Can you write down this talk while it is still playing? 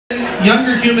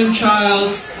younger human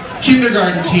child's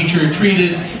kindergarten teacher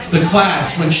treated the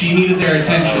class when she needed their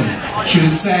attention. She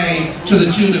would say, to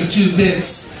the tune of 2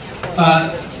 bits,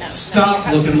 stop,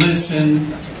 look, and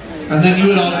listen, and then you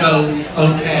would all go,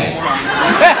 okay.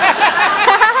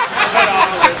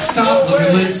 Stop, look,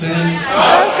 and listen.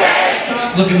 Okay.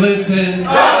 Stop, look, and listen.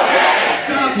 Okay.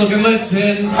 Stop, look, and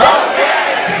listen.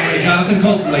 Okay. Jonathan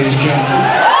Coulton, ladies and gentlemen.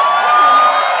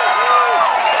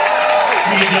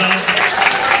 Hey, John.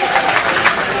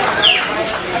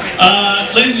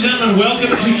 Ladies and gentlemen,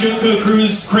 welcome to JoCo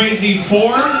Cruise Crazy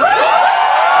 4.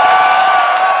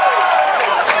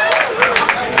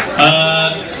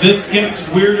 This gets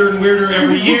weirder and weirder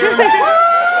every year. For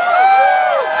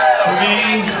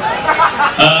me,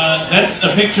 that's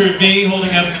a picture of me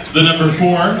holding up the number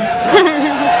 4.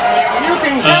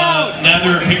 Now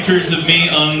there are pictures of me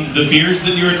on the beers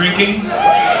that you are drinking.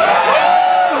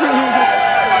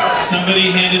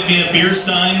 Somebody handed me a beer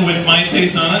stein with my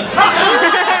face on it.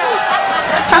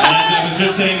 And as I was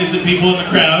just saying to some people in the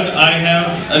crowd, I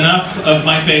have enough of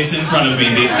my face in front of me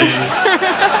these days.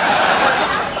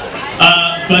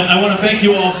 But I want to thank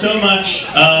you all so much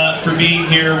for being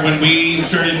here. When we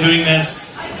started doing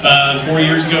this 4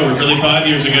 years ago, or really 5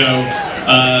 years ago,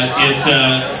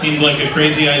 it seemed like a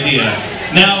crazy idea.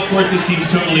 Now, of course, it seems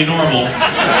totally normal.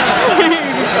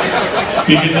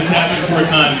 Because it's happened 4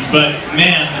 times. But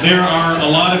man, there are a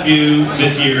lot of you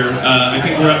this year. I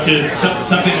think we're up to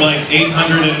something like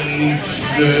 850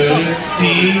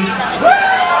 people.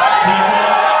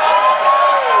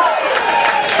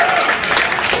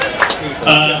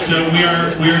 So we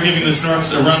are giving the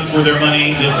Snorks a run for their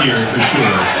money this year for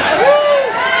sure.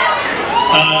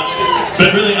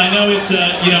 But really, I know it's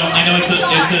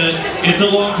a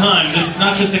long time. This is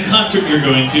not just a concert you're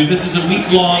going to. This is a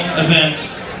week-long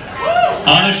event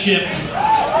on a ship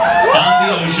on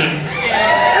the ocean.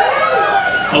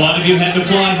 A lot of you had to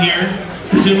fly here.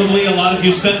 Presumably, a lot of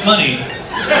you spent money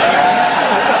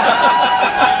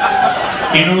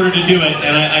in order to do it,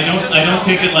 and I don't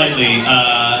take it lightly.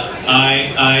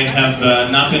 I have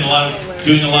not been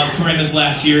doing a lot of touring this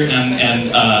last year,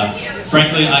 and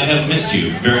frankly, I have missed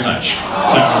you very much.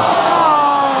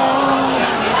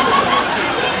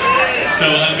 So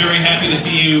I'm very happy to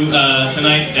see you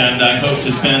tonight, and I hope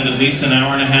to spend at least an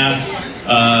hour and a half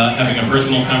having a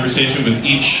personal conversation with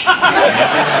each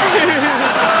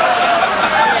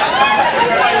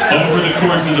over the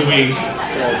course of the week.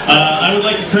 I would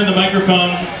like to turn the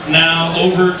microphone now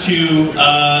over to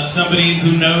somebody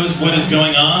who knows what is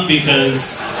going on,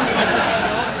 because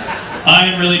I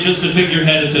am really just a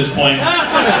figurehead at this point.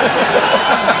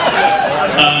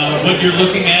 What you're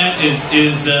looking at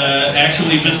is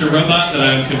actually just a robot that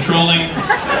I'm controlling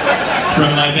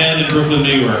from my bed in Brooklyn,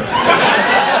 New York.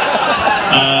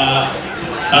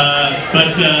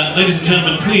 But ladies and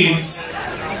gentlemen, please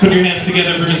put your hands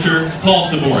together for Mr. Paul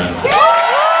Sabourin.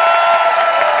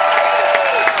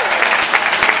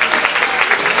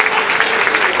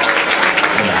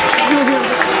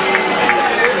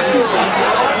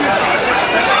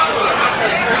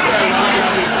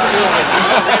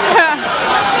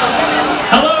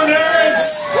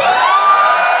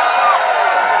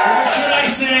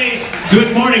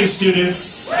 Good morning,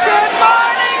 students. Good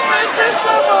morning, Mr.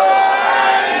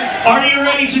 Sabourin. Are you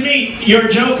ready to meet your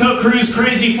JoCo Cruise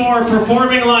Crazy 4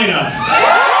 performing lineup?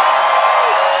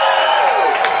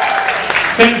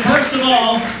 Then first of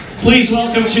all, please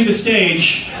welcome to the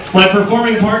stage my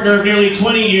performing partner of nearly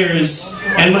 20 years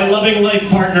and my loving life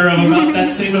partner of about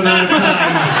that same amount of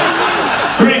time,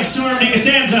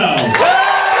 DiCostanzo.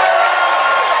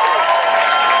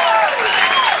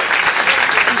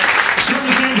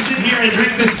 And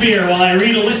drink this beer while I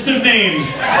read a list of names.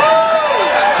 This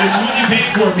is what you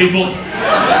paid for, people.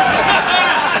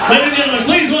 Ladies and gentlemen,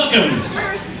 please welcome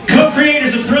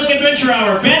co-creators of Thrilling Adventure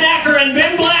Hour, Acker and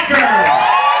Ben Blacker.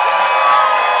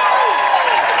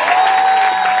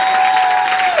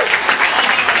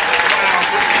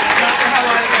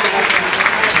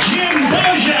 Jom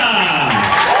Boggia.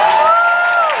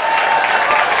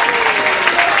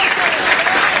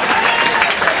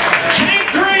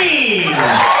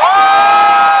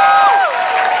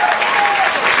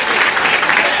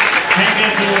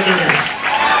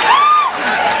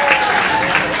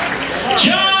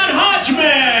 Hodgman!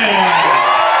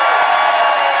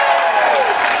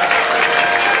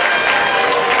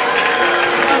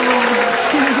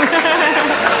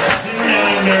 Sit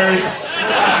down, nerds.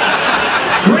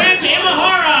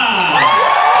 Imahara!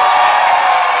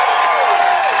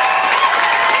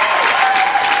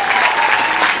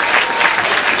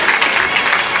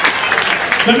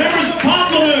 The members of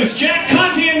Pomplamoose,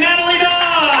 Conte and Nataly Dawn!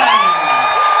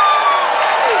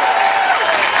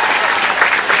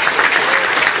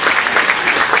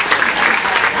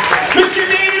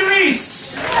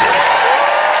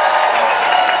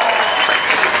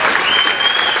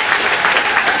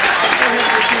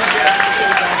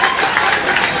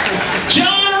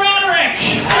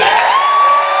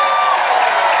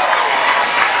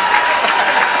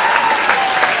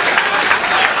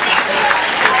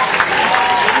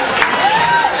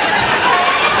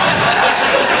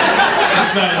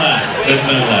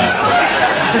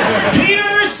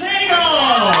 Peter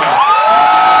Sagal.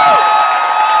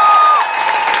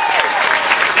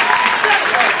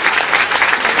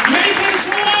 Nathan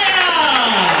Sawaya.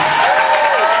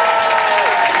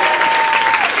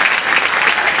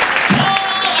 Paul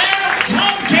F.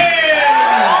 Tompkins.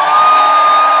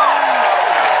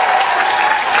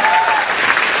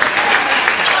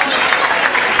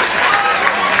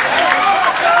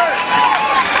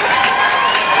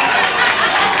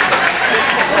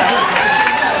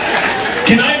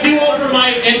 Can I do over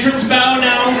my entrance bow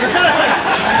now?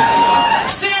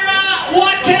 Sara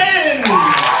Watkins!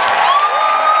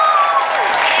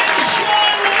 And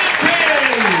Sara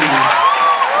Watkins!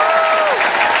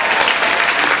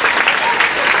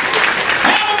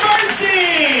 And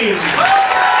Bernstein!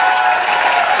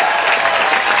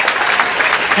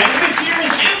 And this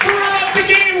year's Emperor of the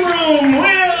Game Room,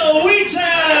 Wil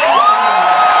Wheaton!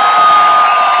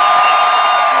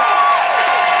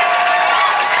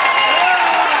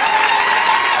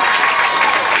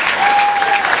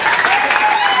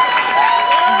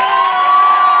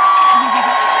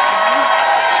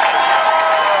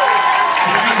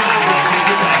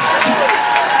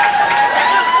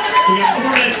 We got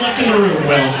 4 minutes left in the room,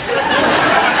 Will.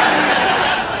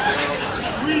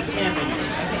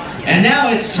 And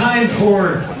now it's time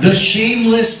for the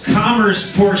shameless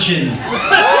commerce portion.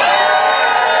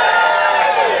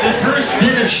 The first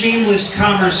bit of shameless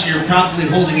commerce you're probably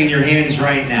holding in your hands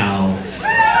right now.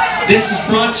 This is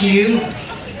brought to you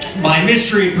by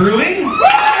Mystery Brewing and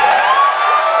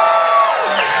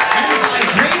by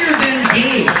Greater Than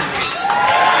Games.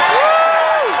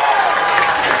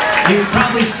 You've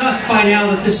probably sussed by now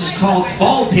that this is called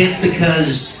Ball Pit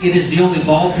because it is the only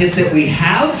ball pit that we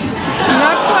have.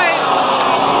 Not quite.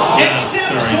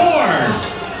 Except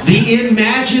for the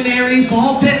imaginary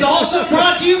ball pit, also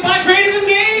brought to you by Greater Than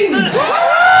Games.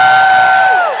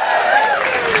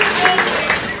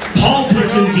 Ball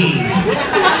pits indeed.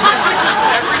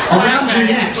 Around your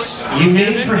necks, you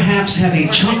may perhaps have a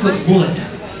chunk of wood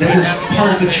that was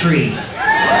part of a tree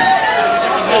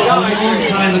a long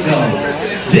time ago.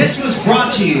 This was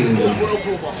brought to you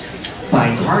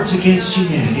by Cards Against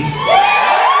Humanity.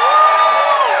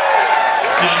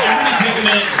 Everybody take a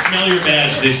minute and smell your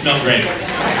badge. They smell great.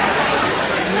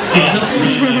 It does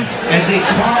as a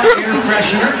car air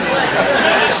freshener.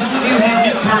 Some of you have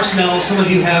new car smell, some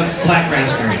of you have black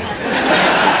raspberry.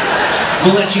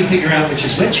 We'll let you figure out which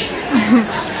is which.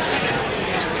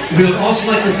 We would also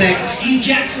like to thank Steve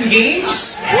Jackson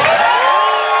Games.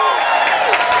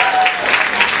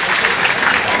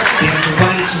 They have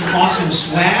provided some awesome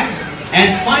swag.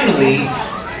 And finally,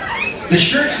 the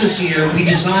shirts this year we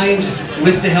designed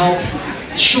with the help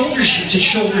shoulder to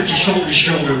shoulder to shoulder to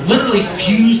shoulder, literally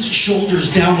fused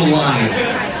shoulders down the line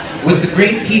with the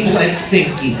great people at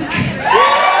ThinkGeek.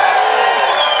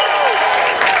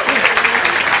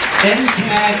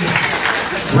 N-tag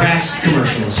brass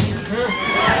commercialism.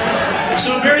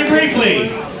 So very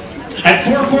briefly, at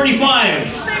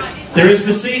 4:45, there is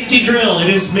the safety drill. It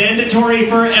is mandatory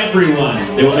for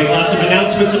everyone. They will make lots of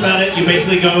announcements about it. You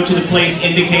basically go to the place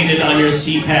indicated on your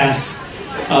C-Pass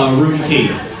room key.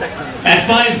 At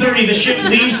 5:30, the ship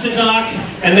leaves the dock,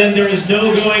 and then there is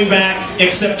no going back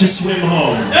except to swim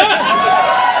home.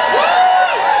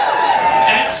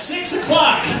 At 6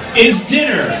 o'clock is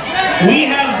dinner. We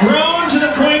have grown to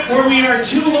the point where we are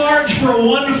too large for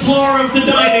one floor of the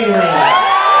dining room.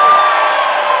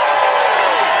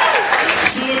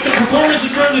 So if the performers in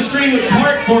front of the screen would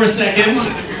part for a second.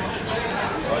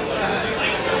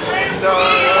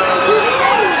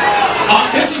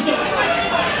 This is the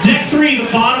deck 3,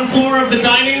 the bottom floor of the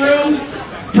dining room.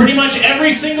 Pretty much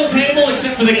every single table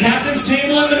except for the captain's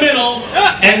table in the middle,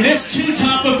 and this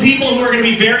two-top of people who are going to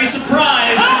be very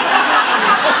surprised.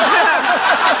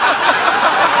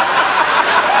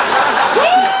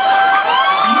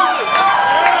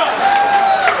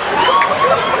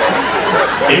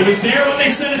 It was there when they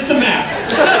sent us the map.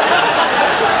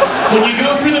 When you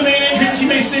go through the main entrance, you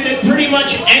may sit at pretty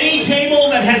much any table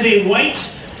that has a white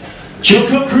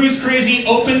JoCo Cruise Crazy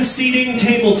open seating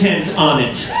table tent on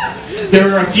it.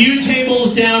 There are a few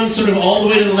tables down sort of all the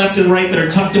way to the left and right that are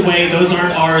tucked away. Those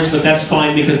aren't ours, but that's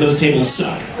fine because those tables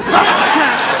suck.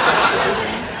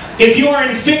 If you are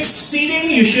in fixed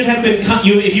seating, you should have been,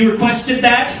 if you requested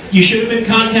that, you should have been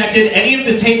contacted. Any of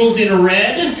the tables in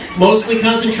red, mostly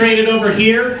concentrated over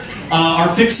here, are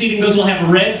fixed seating. Those will have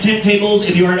red tent tables.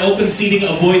 If you are in open seating,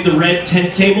 avoid the red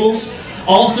tent tables.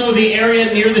 Also, the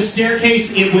area near the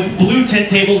staircase with blue tent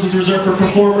tables is reserved for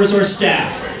performers or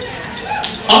staff.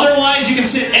 Otherwise, you can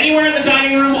sit anywhere in the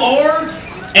dining room or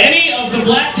any of the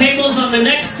black tables on the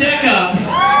next deck up.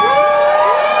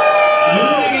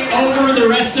 Moving over the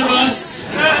rest rest of us.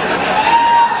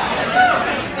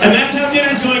 And that's how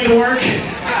dinner's going to work.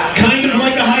 Kind of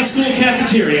like a high school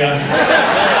cafeteria.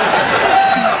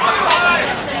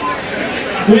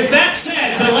 With that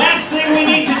said, the last thing we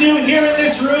need to do here in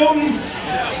this room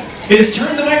is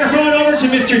turn the microphone over to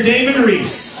Mr. David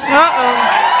Rees.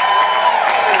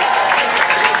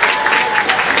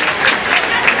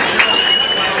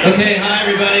 Okay, hi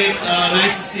everybody. It's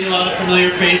nice to see a lot of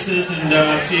familiar faces and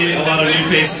see a lot of new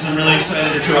faces. I'm really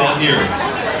excited that you're all here.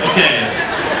 Okay.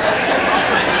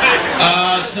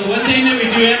 So one thing that we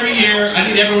do every year, I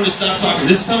need everyone to stop talking.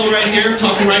 This fellow right here,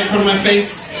 talking right in front of my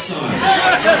face, son.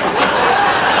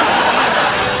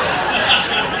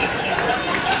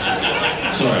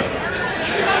 Sorry.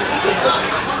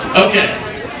 Okay.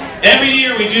 Every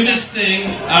year we do this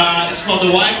thing, it's called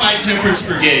the Wi-Fi Temperance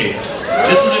Brigade.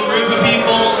 This is a group of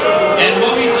people, and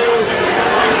what we do...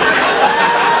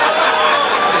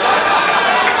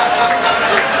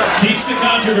 Teach the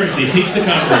controversy, teach the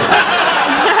controversy.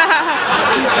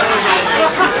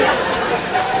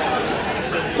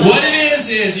 What it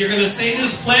is you're going to say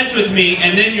this pledge with me,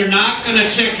 and then you're not going to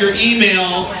check your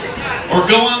email, or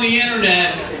go on the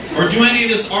internet, or do any of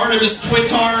this Artemis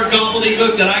Twitter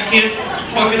gobbledygook that I can't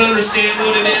fucking understand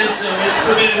what it is, so it's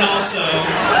forbidden also.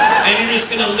 And you're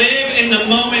just going to live in the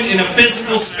moment in a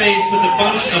physical space with a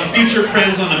bunch of future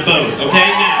friends on a boat, okay?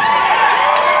 Now,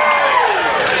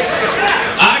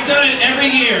 I've done it every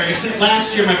year, except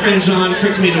last year my friend John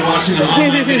tricked me into watching an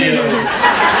online video.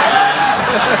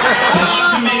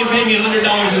 He paid me $100,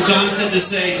 and John said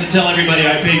to tell everybody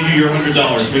I paid you your $100.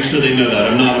 Make sure they know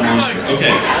that. I'm not a monster.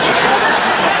 Okay.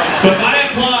 But by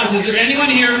applause, is there anyone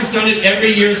here who's done it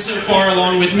every year so far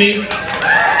along with me?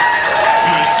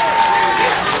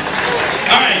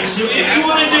 Alright, so if you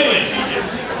want to do it,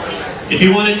 if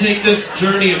you want to take this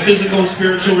journey of physical and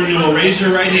spiritual renewal, raise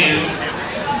your right hand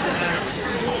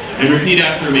and repeat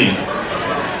after me.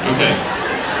 Okay.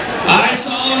 I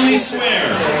solemnly swear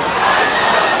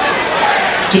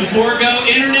to forego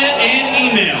internet and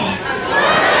email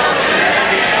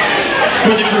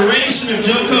for the duration of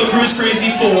JoCo Cruise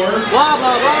Crazy 4.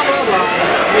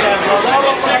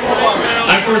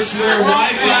 I forswear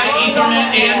Wi-Fi,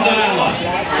 Ethernet, and dial-up.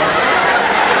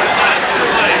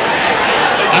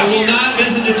 I will not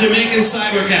visit a Jamaican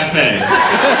cyber cafe.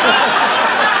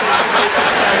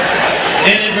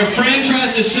 And if a friend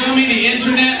tries to show me the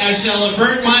internet, I shall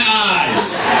avert my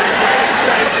eyes.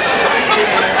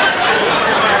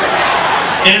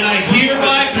 And I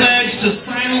hereby pledge to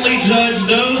silently judge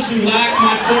those who lack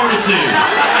my fortitude.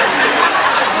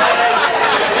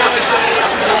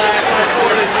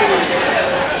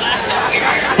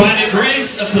 By the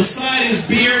grace of Poseidon's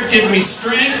beard, give me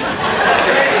strength.